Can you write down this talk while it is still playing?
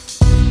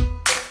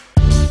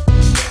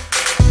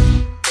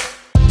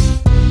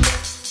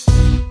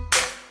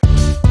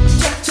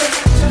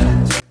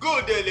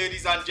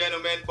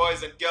gentlemen,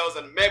 boys and girls,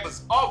 and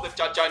members of the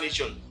Chacha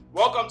Nation.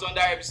 Welcome to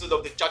another episode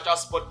of the Chacha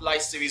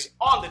Spotlight series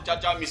on the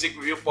Chacha Music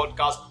Review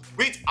Podcast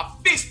with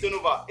Afeez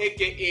Donova,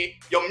 aka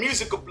your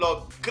musical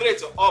blog,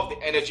 creator of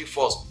the Energy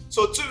Force.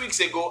 So 2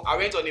 weeks ago, I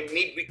went on a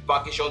midweek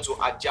vacation to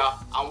Ajah,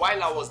 and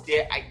while I was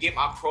there, I came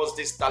across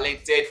this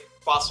talented,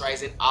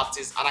 fast-rising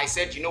artist, and I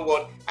said, you know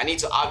what, I need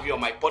to have you on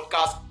my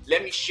podcast.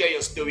 Let me share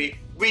your story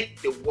with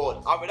the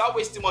world. And without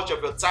wasting much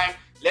of your time,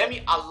 let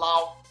me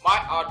allow my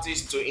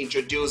artist to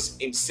introduce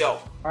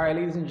himself. All right,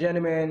 ladies and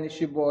gentlemen, it's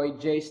your boy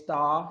J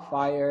Star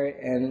Fire,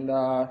 and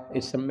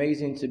it's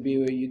amazing to be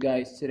with you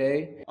guys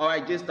today. All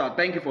right, J Star,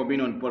 thank you for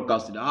being on the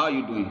podcast today. How are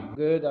you doing?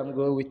 Good, I'm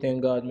good. We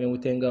thank God, man. We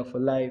thank God for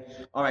life.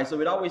 All right, so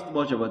without wasting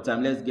much of our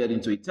time, let's get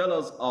into it. Tell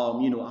us,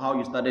 how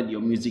you started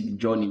your music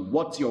journey.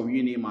 What's your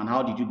real name, and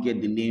how did you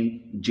get the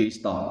name J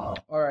Star?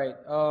 All right,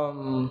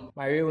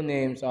 my real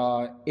names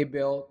are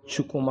Abel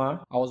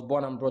Chukwuma. I was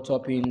born and brought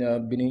up in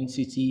Benin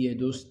City,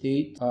 Edo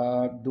State.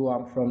 Though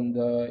I'm from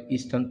the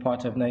eastern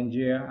part of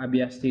Nigeria,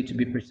 Abia State to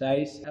be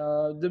precise.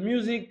 The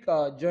music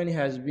journey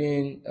has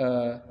been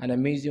an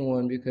amazing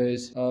one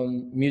because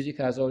music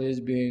has always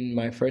been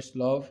my first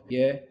love.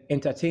 Yeah,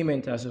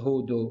 entertainment as a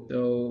whole though.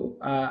 So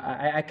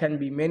I can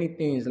be many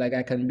things. Like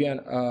I can be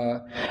an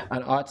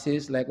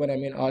artist. Like when I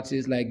mean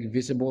artist, like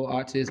visible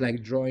artist,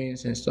 like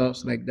drawings and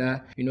stuff like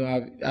that. You know,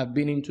 I've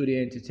been into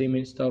the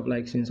entertainment stuff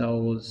like since I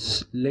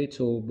was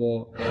little,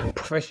 but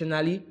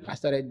professionally I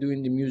started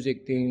doing the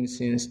music thing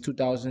since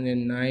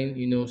 2009.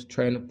 You know,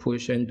 trying to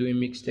push and doing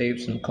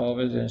mixtapes and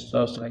covers and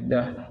stuff like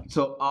that.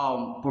 So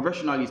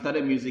professionally, you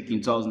started music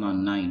in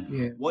 2009.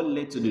 Yeah. What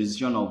led to the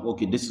decision of,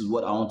 okay, this is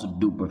what I want to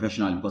do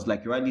professionally? Because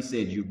like you rightly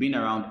said, you've been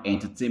around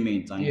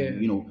entertainment, and Yeah.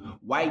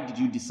 Why did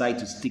you decide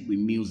to stick with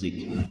music?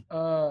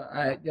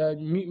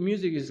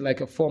 Music is like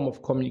a form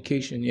of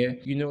communication. Yeah,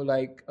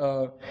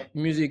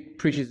 music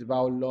preaches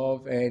about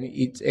love, and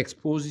it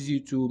exposes you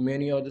to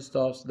many other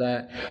stuffs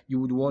that you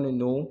would want to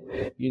know.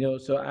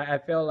 So I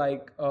felt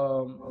like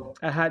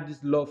I had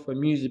this love for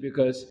music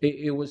because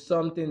it was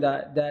something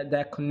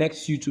that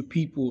connects you to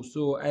people.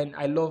 So, and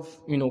I love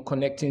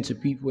connecting to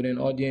people and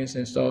audience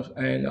and stuff.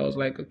 And I was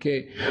like,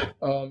 okay,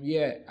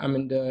 I'm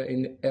in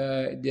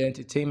the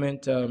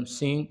entertainment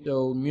scene.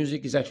 So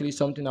music is actually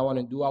something I want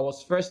to do. I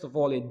was first of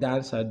all a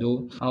dancer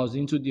though. I was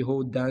into the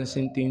whole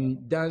dancing thing.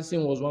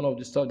 Dancing was one of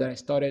the stuff that I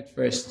started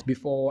first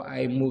before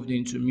I moved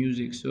into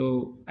music.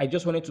 So I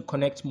just wanted to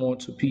connect more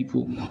to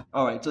people.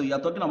 All right, so you're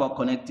talking about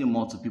connecting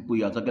more to people.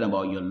 You're talking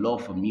about your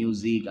love for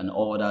music and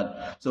all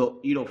that. So,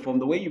 from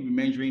the way you've been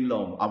measuring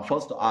love, I'm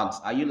forced to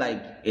ask, are you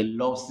like a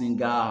love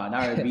singer, an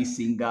R&B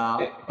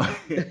singer?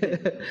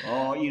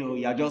 Or,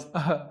 you're just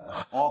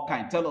all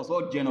kind. Tell us,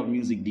 what genre of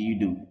music do you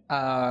do?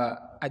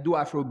 I do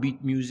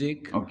Afrobeat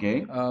music.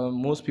 Okay.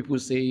 Most people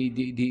say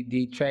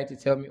they try to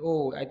tell me,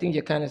 oh, I think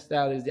your kind of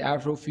style is the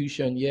Afro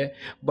fusion, yeah.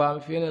 But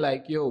I'm feeling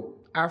like,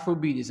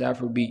 Afrobeat is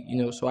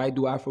Afrobeat, so I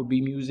do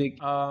Afrobeat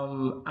music.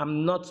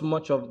 I'm not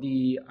much of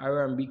the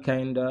R&B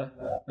kind of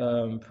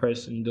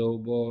person though,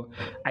 but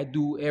I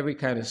do every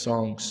kind of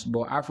songs.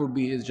 But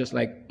Afrobeat is just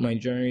like my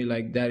journey.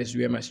 Like that is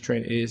where my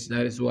strength is.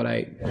 That's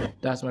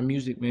my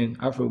music, man.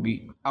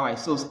 Afrobeat. All right.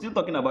 So still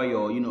talking about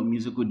your,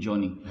 musical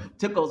journey.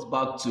 Take us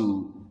back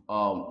to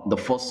the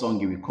first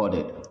song you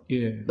recorded.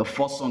 Yeah. The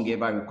first song you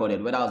ever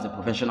recorded, whether as a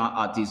professional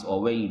artist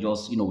or when you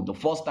just, the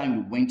first time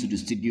you went to the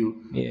studio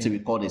to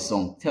record a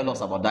song. Tell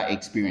us about that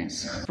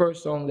experience.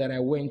 First song that I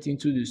went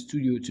into the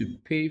studio to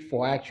pay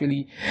for,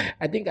 actually,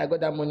 I think I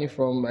got that money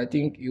from, I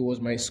think it was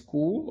my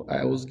school.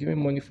 I was giving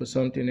money for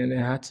something and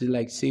I had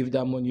to save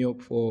that money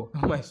up for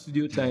my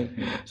studio time.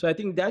 So I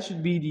think that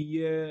should be the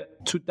year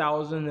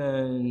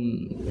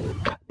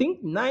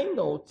 2009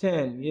 or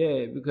 10,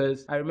 yeah,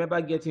 because I remember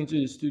getting to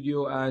the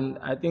studio and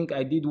I think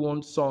I did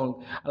one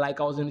song. I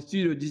was in the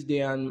studio this day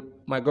and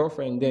my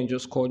girlfriend then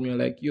just called me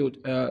like,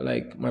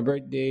 my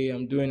birthday,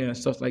 I'm doing it and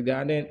stuff like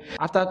that. And then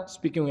after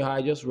speaking with her,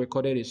 I just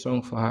recorded a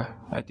song for her.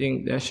 I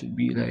think that should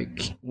be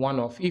one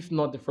of, if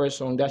not the first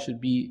song, that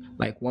should be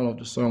one of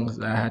the songs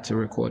that I had to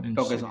record.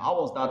 Okay, so how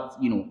was that,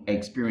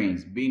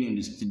 experience being in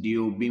the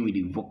studio, being with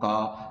the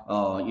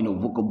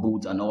vocal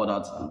booth and all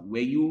that? Were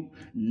you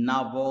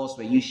nervous?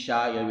 Were you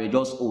shy? Or were you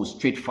just,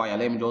 straight fire?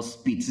 Let me just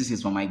spit. This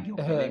is for my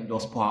girlfriend. Let me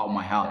just pour out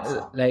my heart.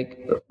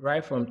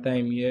 Right from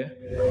time, yeah,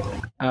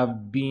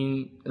 I've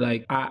been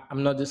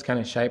I'm not this kind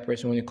of shy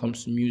person when it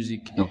comes to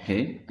music.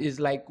 Okay. It's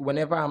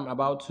whenever I'm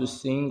about to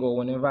sing or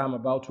whenever I'm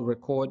about to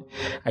record,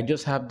 I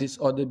just have this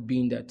other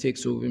being that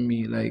takes over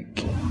me.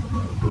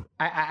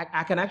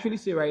 I can actually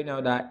say right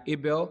now that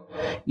Abel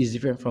is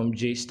different from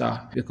J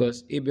Star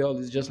because Abel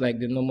is just like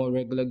the normal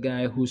regular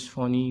guy who's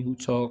funny, who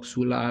talks,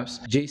 who laughs.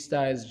 J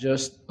Star is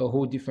just a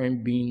whole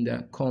different being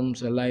that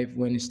comes alive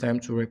when it's time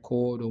to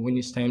record or when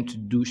it's time to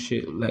do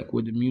shit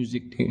with the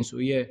music thing. So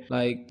yeah,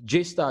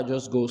 J Star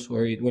just goes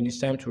for it. When it's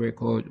time to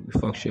record, we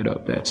fuck shit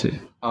up. That's it.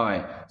 All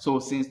right. So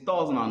since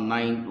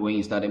 2009, when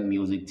you started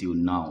music till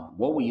now,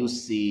 what will you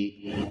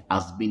say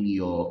has been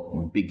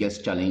your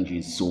biggest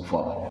challenges so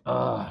far?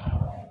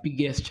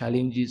 biggest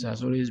challenges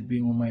has always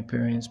been with my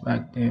parents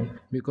back then,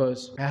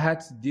 because I had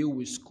to deal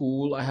with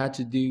school, I had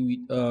to deal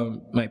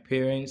with my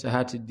parents, I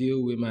had to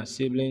deal with my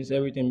siblings,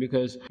 everything,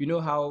 because you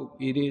know how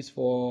it is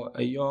for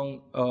a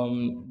young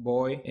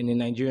boy in the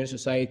Nigerian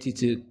society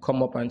to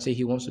come up and say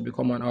he wants to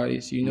become an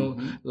artist.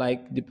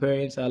 Like the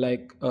parents are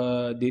like,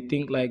 they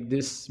think like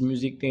this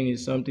music thing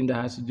is something that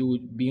has to do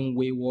with being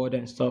wayward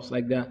and stuff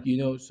like that.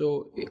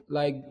 So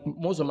like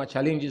most of my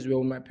challenges were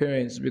with my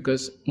parents,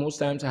 because most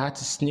times I had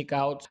to sneak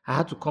out, I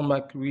had to come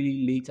back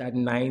really late at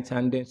night,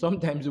 and then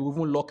sometimes they would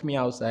even lock me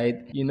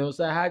outside.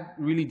 So I had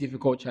really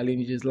difficult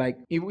challenges. Like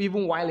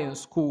even while in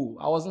school,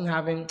 I wasn't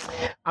having.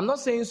 I'm not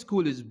saying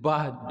school is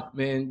bad,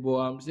 man, but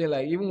I'm saying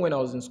like even when I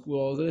was in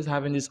school, I was always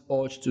having this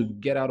urge to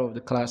get out of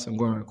the class and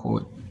go and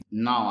record.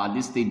 Now, at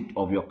this stage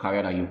of your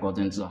career that you've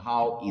gotten to,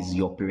 how is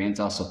your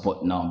parental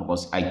support now?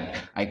 Because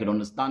I could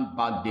understand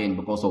back then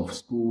because of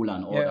school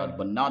and all that,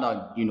 but now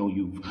that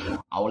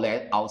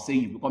I'll say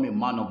you've become a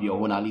man of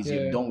your own, at least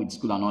you've done with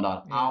school and all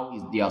that. How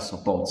is their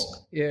support?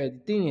 Yeah, the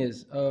thing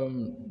is,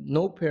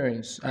 no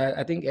parents.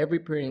 I think every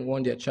parent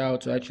want their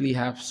child to actually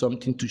have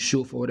something to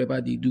show for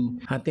whatever they do.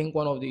 I think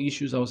one of the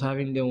issues I was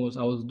having then was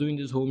I was doing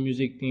this whole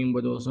music thing,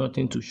 but there was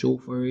nothing to show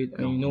for it.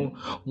 And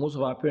most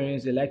of our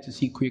parents, they like to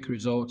see quick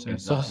results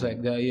and stuff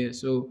like that. Yeah.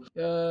 So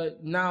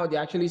now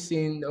they're actually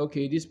saying,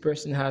 okay, this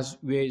person has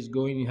where he's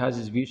going, he has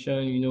his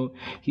vision.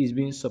 He's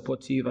being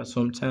supportive at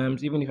some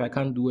times, even if I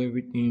can't do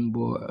everything,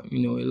 but a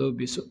little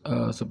bit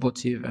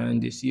supportive,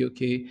 and they see,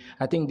 okay,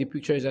 I think the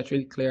picture is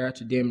actually clearer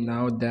to them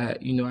now that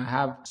I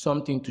have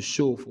something to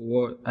show for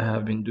what I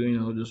have been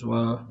doing all this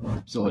while.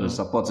 So the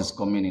support is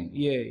coming in.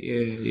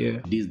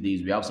 Yeah. These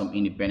days we have some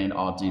independent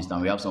artists,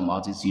 and we have some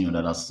artists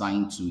that are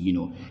signed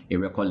to a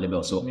record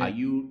label. So are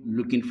you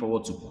looking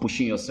forward to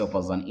pushing yourself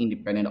as an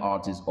independent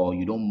artist, or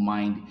you don't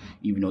mind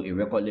if a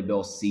record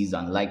label sees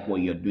and like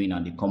what you're doing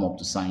and they come up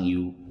to sign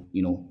you?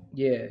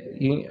 Yeah,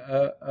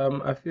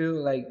 I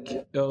feel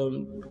like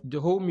the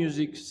whole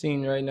music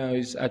scene right now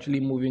is actually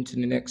moving to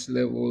the next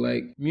level.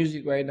 Like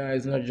music right now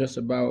is not just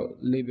about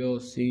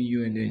labels seeing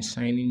you and then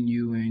signing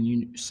you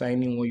and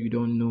signing what you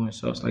don't know and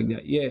stuff like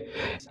that. Yeah,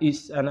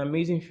 it's an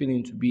amazing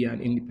feeling to be an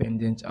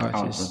independent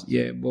artist.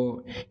 Yeah,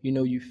 but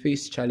you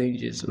face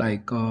challenges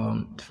like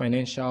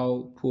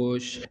financial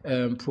push,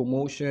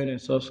 promotion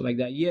and stuff like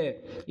that. Yeah,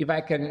 if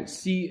I can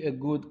see a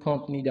good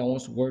company that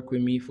wants to work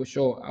with me, for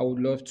sure I would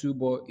love to,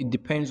 but it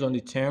depends on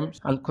the terms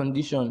and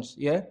conditions.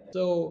 Yeah.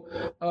 So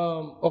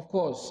of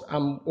course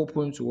I'm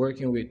open to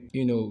working with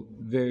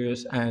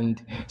various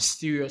and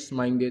serious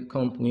minded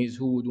companies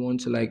who would want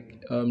to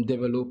like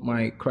develop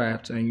my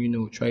craft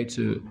and try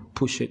to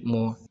push it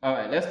more. All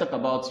right, let's talk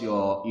about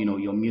your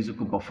your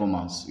musical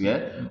performance.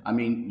 Yeah, I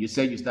mean, you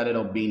said you started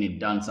off being a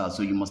dancer,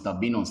 so you must have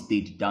been on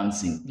stage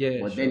dancing. Yeah,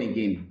 but sure. Then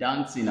again,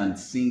 dancing and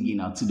singing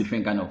are two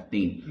different kind of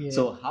things. Yeah.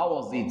 So how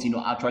was it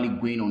actually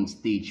going on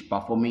stage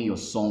performing your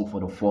song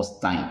for the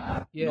first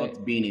time? Yeah.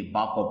 Not being a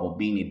backup or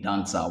being a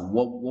dancer.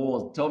 What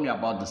was, tell me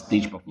about the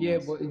stage performance? Yeah,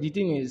 but the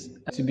thing is,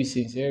 to be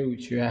sincere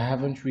with you, I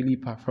haven't really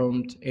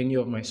performed any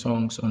of my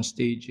songs on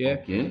stage. Yeah,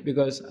 Okay.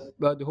 because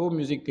the whole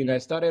music thing, I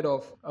started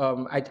off.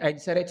 I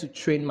decided to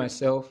train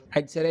myself.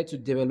 I decided to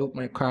develop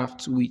my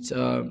craft with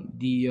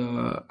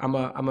I'm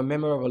a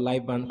member of a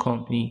live band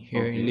company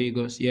here in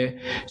Lagos. Yeah,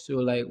 so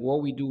like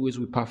what we do is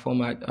we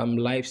perform at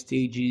live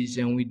stages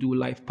and we do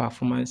live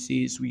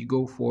performances. We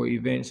go for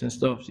events and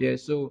stuff. Yeah,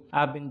 so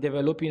I've been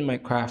developing my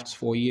crafts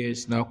for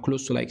years now,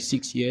 close to like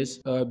 6 years.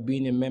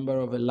 Being a member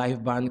of a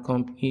live band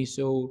company,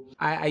 so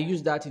I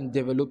use that in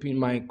developing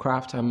my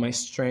craft and my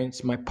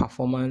strengths, my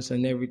performance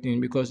and everything,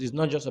 because it's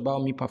not just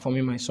about me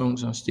performing my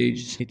songs on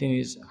stage. The thing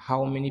is,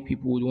 how many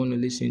people would want to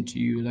listen to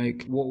you?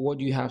 Like, what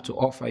do you have to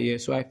offer here?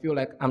 So I feel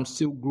like I'm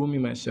still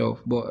grooming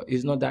myself, but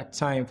it's not that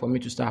time for me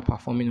to start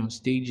performing on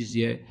stages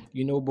yet.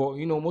 But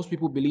most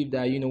people believe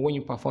that when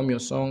you perform your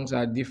songs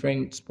at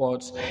different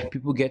spots,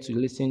 people get to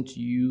listen to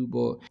you.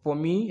 But for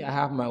me, I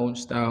have my own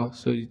style.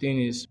 So the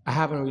thing is, I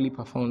haven't really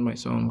performed my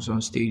songs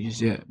on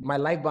stages yet. My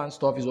live band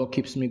stuff is what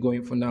keeps me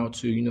going for now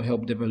to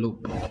help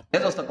develop.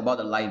 Let's just talk about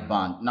the live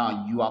band.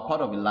 Now, you are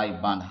part of a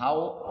live band.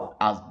 How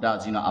has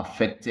that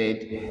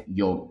affected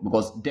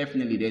because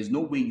definitely there's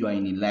no way you are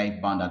in a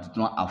live band that does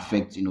not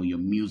affect your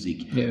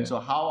music. Yeah. So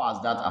how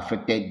has that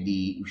affected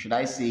the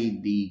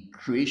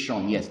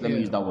creation? Yes, let me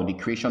use that word, the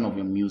creation of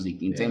your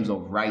music in terms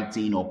of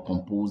writing or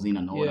composing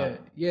and all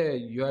that. Yeah,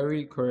 you are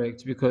really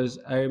correct, because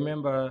I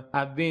remember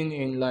I've been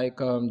in like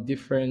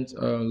different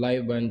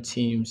live band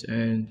teams,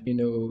 and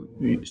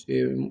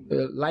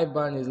live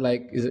band is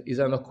like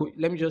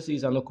let me just say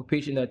it's an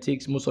occupation that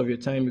takes most of your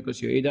time,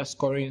 because you're either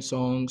scoring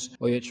songs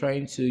or you're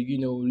trying to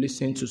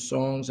listen to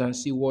songs and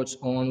see what's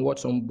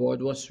on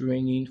board, what's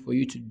raining for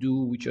you to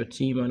do with your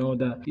team and all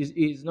that.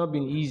 It's not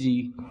been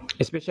easy.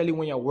 especially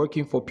when you're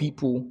working for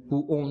people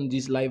who own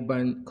these live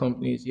band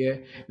companies, yeah,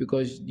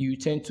 because you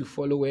tend to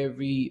follow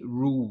every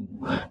rule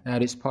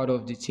that is part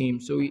of the team.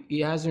 So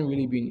it hasn't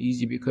really been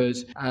easy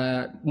because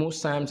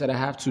most times that I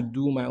have to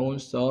do my own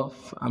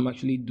stuff, I'm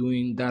actually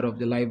doing that of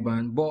the live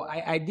band. But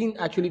I didn't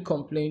actually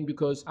complain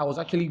because I was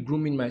actually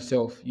grooming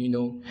myself,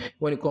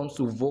 when it comes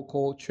to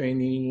vocal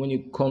training, when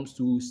it comes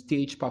to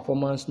stage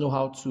performance, know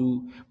how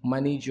to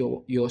manage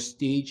your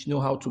stage, know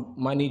how to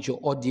manage your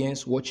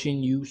audience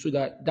watching you so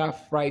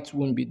that fright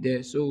won't be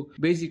there. So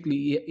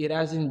basically, it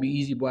hasn't been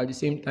easy, but at the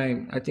same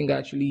time, I think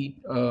actually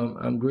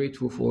I'm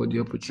grateful for the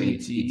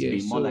opportunity.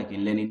 It's been more like a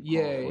learning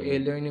curve for a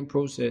you. learning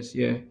process.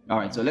 Yeah. All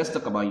right, so let's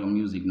talk about your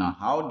music now.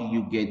 How do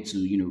you get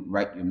to,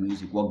 write your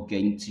music? What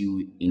gets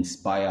you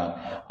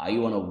inspired? Are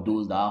you one of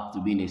those that have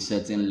to be in a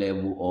certain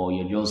level, or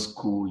you're just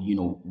cool?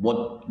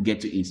 What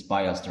gets you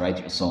inspired to write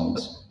your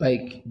songs?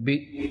 Like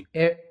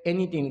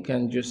anything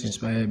can just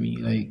inspire me.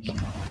 Like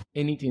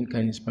anything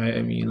can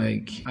inspire me.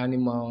 Like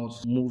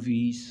animals,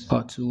 movies,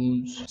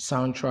 cartoons,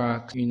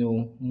 soundtrack.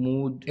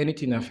 Mood.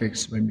 Anything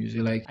affects my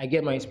music. Like I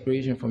get my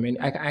inspiration from any.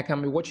 I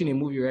can be watching a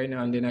movie right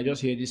now and then I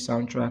just hear this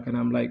soundtrack and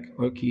I'm like,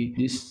 okay,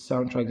 this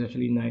soundtrack is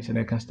actually nice and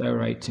I can start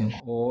writing.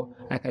 Or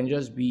I can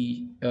just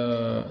be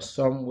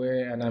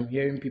somewhere and I'm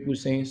hearing people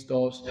saying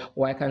stuff,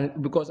 or I can,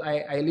 because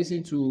I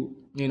listen to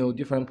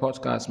different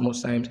podcasts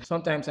most times.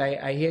 Sometimes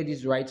I hear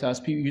these writers,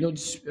 people,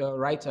 these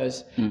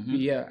writers.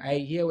 Yeah, I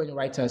hear when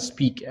writers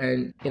speak,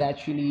 and it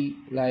actually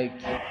like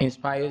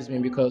inspires me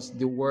because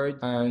the word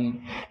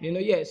and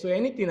yeah. So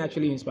anything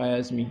actually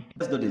inspires me.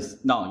 Let's do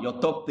this now. Your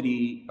top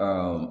three,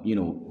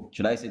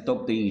 should I say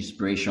top three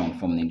inspiration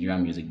from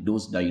Nigerian music?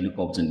 Those that you look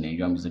up to in the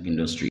Nigerian music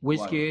industry.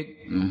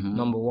 Wizkid,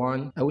 number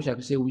one. I wish I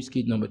could say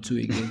Wizkid number two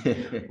again.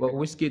 But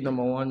Wizkid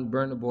number one,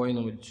 Burna Boy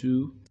number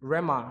two.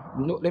 Rema.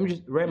 No, let me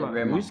just Rema.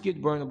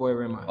 Wizkid, Burna Boy,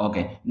 Rema.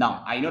 Okay.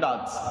 Now I know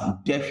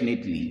that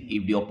definitely,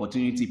 if the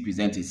opportunity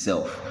presents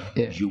itself,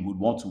 you would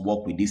want to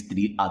work with these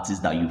three artists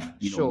that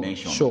you've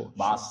mentioned. Sure.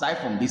 But aside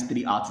from these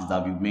three artists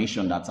that you've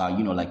mentioned that are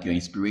like your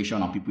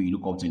inspiration and people you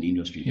look up to in the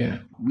industry,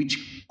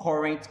 which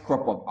current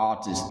crop of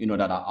artists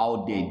that are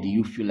out there do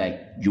you feel like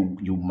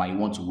you might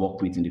want to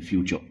work with in the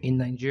future? In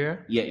Nigeria?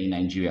 Yeah, in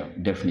Nigeria,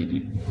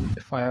 definitely.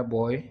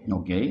 Fireboy.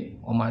 Okay.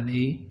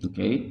 Omale.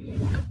 Okay.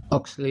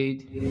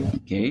 Oxlade.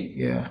 Okay.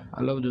 Yeah,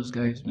 I love those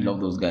guys. You love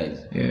those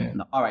guys. Yeah.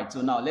 Now, all right.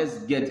 So now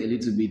let's get a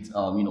little bit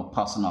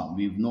personal.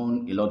 We've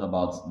known a lot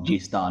about J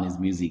Star and his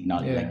music.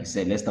 Now, like you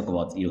said, let's talk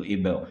about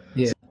Abel.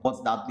 Yeah. So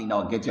what's that thing that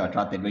will get you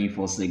attracted when you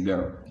first say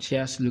girl? She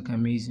has to look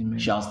amazing, man.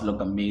 She has to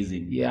look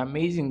amazing. Yeah,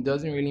 amazing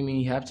doesn't really mean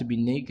you have to be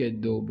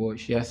naked though, but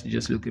she has to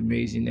just look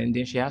amazing, and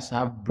then she has to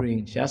have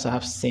brain. She has to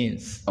have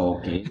sense.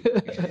 Okay.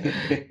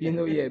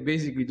 Yeah,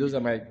 basically those are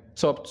my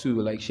top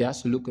two. Like she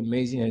has to look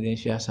amazing, and then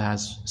she has to have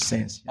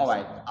sense. All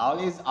right. I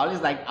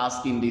always like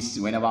asking this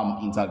whenever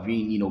I'm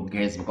interviewing,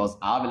 guests, because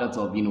I have a lot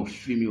of,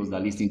 females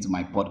that listen to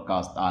my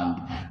podcast,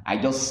 and I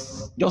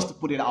just to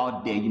put it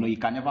out there, you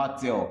can never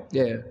tell.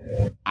 Yeah.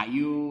 Are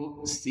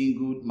you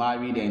single,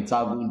 married,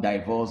 entangled,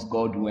 divorced,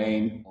 God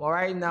when? Well,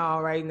 right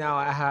now,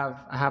 I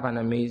have an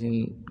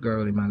amazing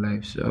girl in my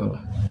life. So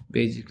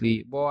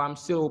basically, but I'm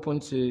still open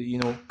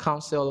to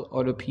counsel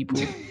other people.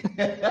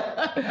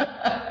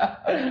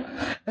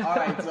 All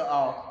right.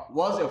 So,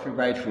 what's your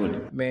favorite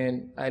food?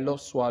 Man, I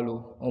love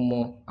swallow.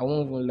 I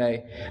won't even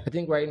lie. I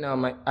think right now,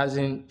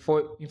 in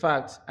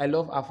fact, I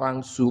love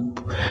afang soup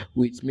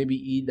with maybe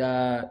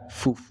either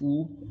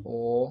fufu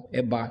or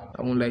eba.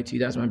 I won't lie to you,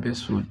 that's my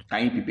best food.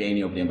 Can you prepare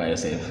any of them by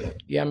yourself?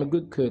 Yeah, I'm a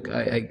good cook.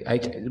 I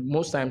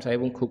most times I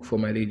even cook for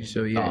my lady.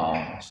 So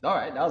yeah. All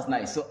right, that was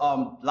nice. So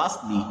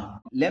lastly,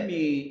 let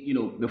me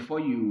before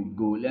you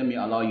go, let me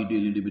allow you to do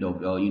a little bit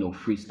of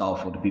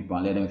freestyle for the people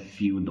and let them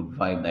feel the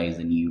vibe that is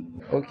in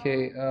you.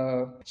 Okay.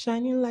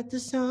 Shining like the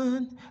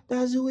sun,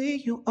 that's the way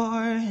you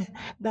are.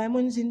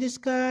 Diamonds in the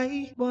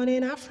sky, born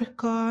in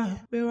Africa.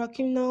 We're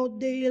rocking all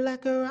day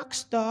like a rock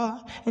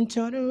star. And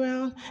turn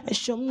around and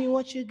show me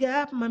what you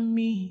got,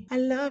 mommy. I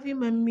love you,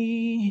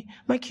 mommy,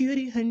 my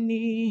cutie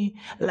honey.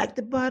 Like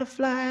the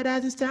butterfly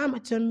that's inside my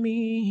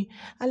tummy.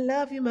 I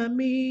love you,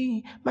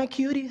 mommy, my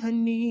cutie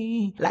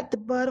honey. Like the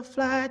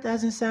butterfly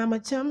that's inside my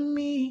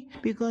tummy.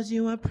 Because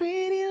you are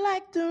pretty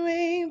like the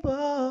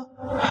rainbow.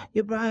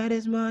 You're bright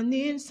as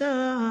morning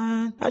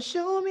sun. Now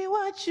show me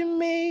what you're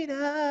made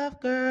of,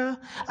 girl.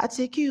 I'll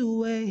take you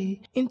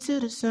away into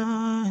the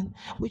sun.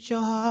 With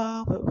your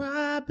heart where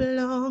I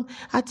belong.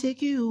 I'll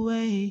take you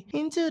away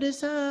into the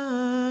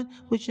sun.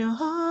 With your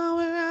heart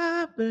where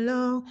I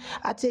belong.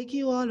 I'll take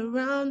you all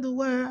around the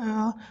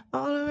world.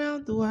 All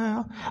around the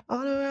world.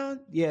 All around.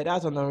 Yeah,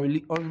 that's an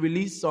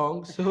unreleased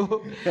song.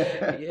 So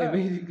yeah,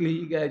 basically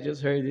you guys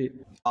just heard it.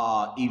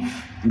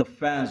 if the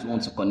fans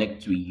want to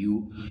connect with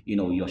you,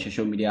 your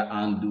social media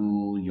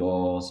handle,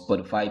 your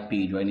Spotify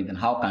page or anything,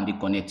 how can they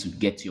connect to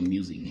get your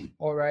music?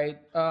 All right.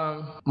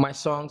 My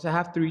songs, I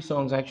have 3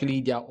 songs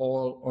actually. They're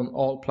all on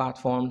all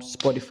platforms: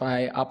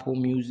 Spotify, Apple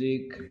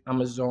Music,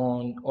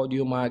 Amazon,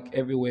 AudioMac,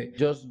 everywhere.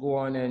 Just go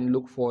on and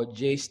look for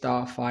J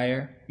Star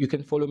Fire. You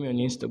can follow me on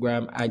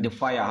Instagram at The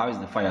fire, how is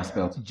the fire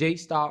spelled? J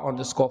Star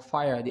 _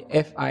 Fire, the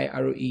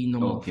FIRE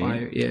number Okay.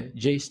 fire. Yeah,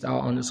 J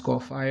Star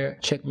 _ Fire.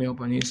 Check me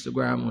up on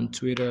Instagram, on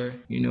Twitter.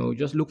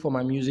 Just look for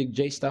my music,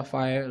 J Star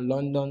Fire,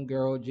 London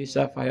Girl, J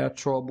Star Fire,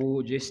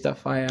 Trouble, J Star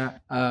Fire.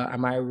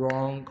 Am I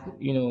wrong?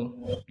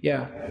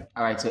 Yeah.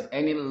 All right, so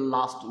any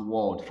last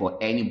word for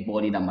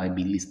anybody that might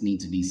be listening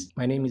to this?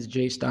 My name is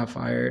J Star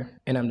Fire,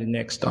 and I'm the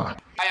next star.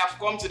 I have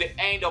come to the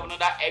end of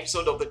another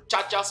episode of the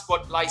Chacha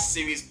Spotlight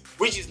series,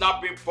 which is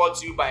now being brought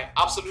to you by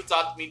Absolute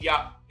Art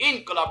Media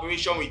in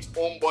collaboration with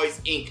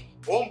Homeboys Inc.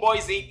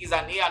 Homeboys Inc. is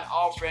an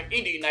A&R firm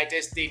in the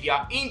United States. They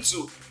are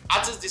into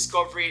artist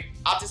discovery,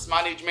 artist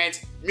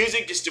management,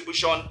 music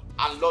distribution,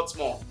 and lots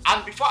more.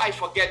 And before I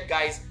forget,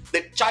 guys,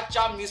 the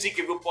Chacha Music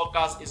Review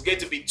Podcast is going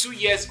to be 2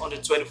 years on the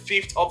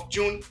 25th of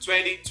June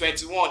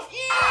 2021. Yay!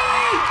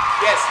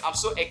 Yes, I'm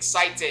so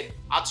excited.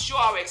 And to show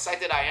how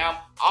excited I am,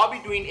 I'll be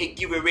doing a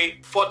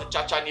giveaway for the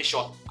Chacha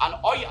Nation. And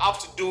all you have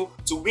to do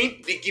to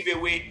win the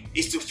giveaway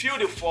is to fill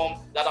the form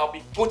that I'll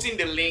be putting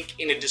the link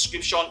in the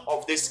description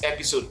of this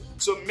episode.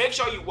 So make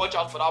sure you watch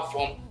out for that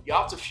form. You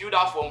have to fill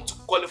that form to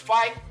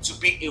qualify to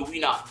be a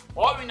winner.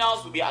 All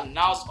winners will be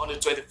announced on the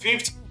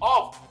 25th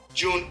of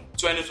June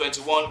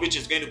 2021, which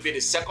is going to be the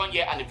 2nd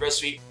year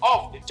anniversary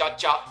of the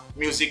Chacha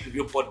Music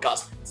Review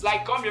Podcast. It's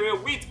like come your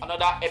way with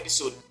another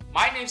episode.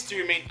 My name still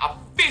remains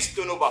Afis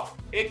Donova,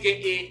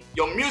 aka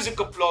your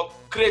musical plug,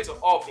 creator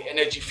of the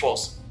Energy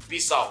Force.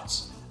 Peace out.